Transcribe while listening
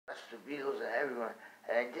the Beatles and everyone.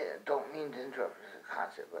 And I don't mean to interrupt the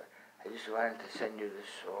concert, but I just wanted to send you this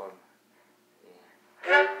song.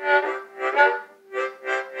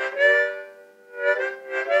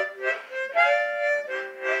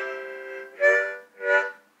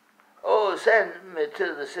 Oh, send me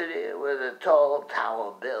to the city where the tall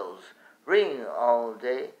tower bells ring all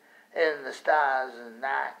day, and the stars at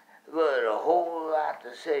night got a whole lot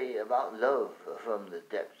to say about love from the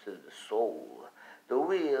depths of the soul. The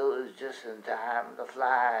wheel is just in time to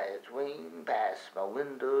fly its wing past my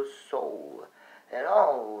window's soul, and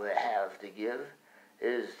all we have to give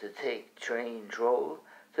is to take train troll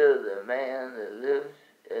to the man that lives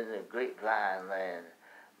in the grapevine land.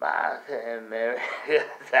 Martha and Mary got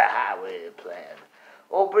the highway plan.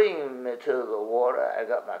 Oh, bring me to the water, I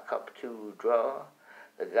got my cup to draw.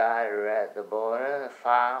 The guide at the border,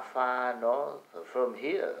 far, far north from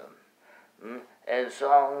here. And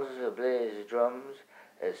songs blaze drums,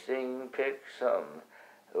 and sing pick some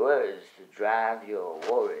words to drive your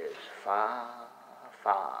worries far,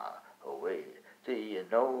 far away. Do you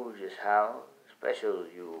know just how special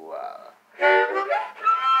you are?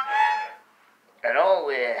 And all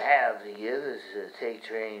we have to give is to take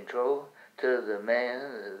train troll to the man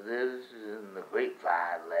that lives in the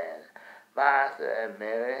grapevine land. Martha and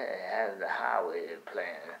Mary have the highway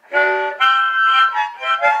plan.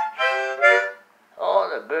 Oh,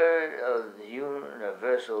 the bird of the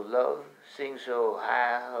universal love sings so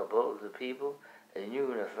high above the people and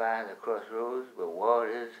unify the crossroads where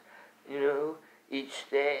waters, each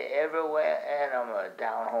day, everywhere, and I'm a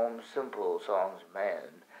down-home simple songs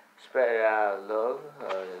man. Spread our love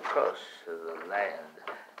across the land.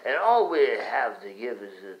 And all we have to give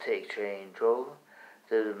is to take train troll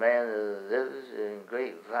to the man that lives in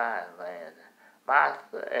grapevine land.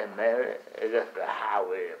 Martha and Mary got the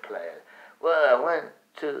highway plan. Well, I went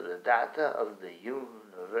to the doctor of the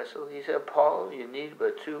universal. He said, Paul, you need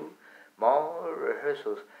but 2 more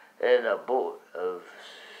rehearsals in a boat of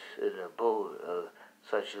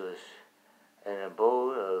such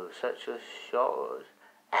a shores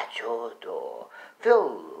at your door,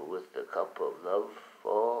 filled with the cup of love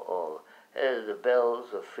for all, as the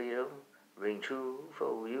bells of freedom ring true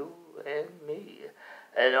for you and me.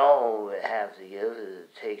 And all we have to give is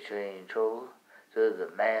to take train troll to the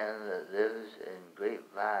man that lives in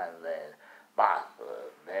grapevine land. Martha,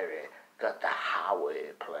 Mary, got the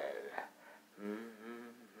highway plan.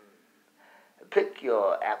 Pick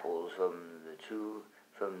your apples from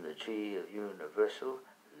the tree of universal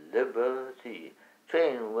liberty.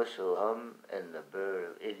 Train whistle hum and the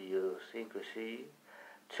bird of idiosyncrasy.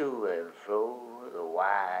 To and fro the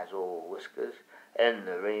wise old whiskers and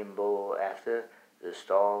the rainbow after the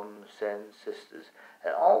storm sends sisters.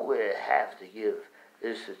 And all we have to give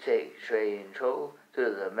is to take train troll to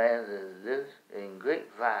the man that lives in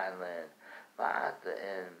grapevine land. Martha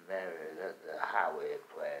and Mary got the highway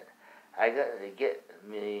plan. I got to get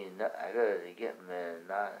me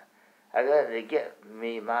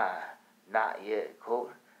my not yet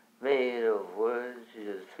coat, made of words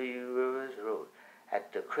the 3 rivers road.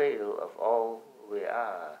 At the cradle of all we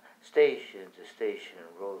are, station to station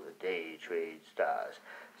roll the day trade stars.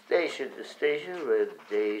 Station to station roll the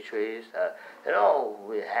day trade stars. And all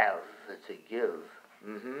we have to give,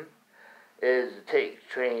 is to take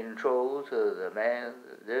train troll to the man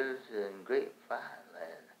that lives in grapevine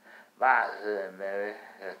land. Martha and Mary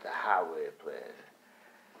got the highway plan.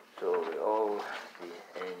 So we all,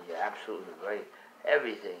 and you're absolutely right,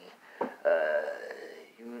 everything,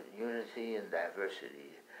 unity and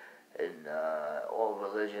diversity, and all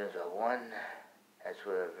religions are one. That's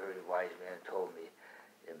what a very wise man told me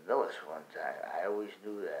in Millis one time. I always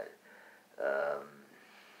knew that.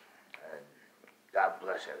 And God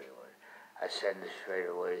bless everyone. I send this right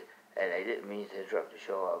away, and I didn't mean to interrupt the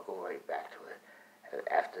show. I'll go right back to it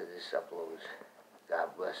after this uploads.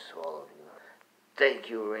 God bless all of you. Thank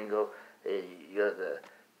you, Ringo. You're the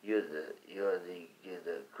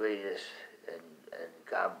greatest, and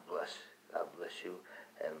God bless you,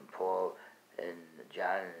 and Paul, and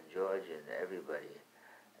John, and George, and everybody,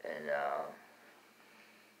 and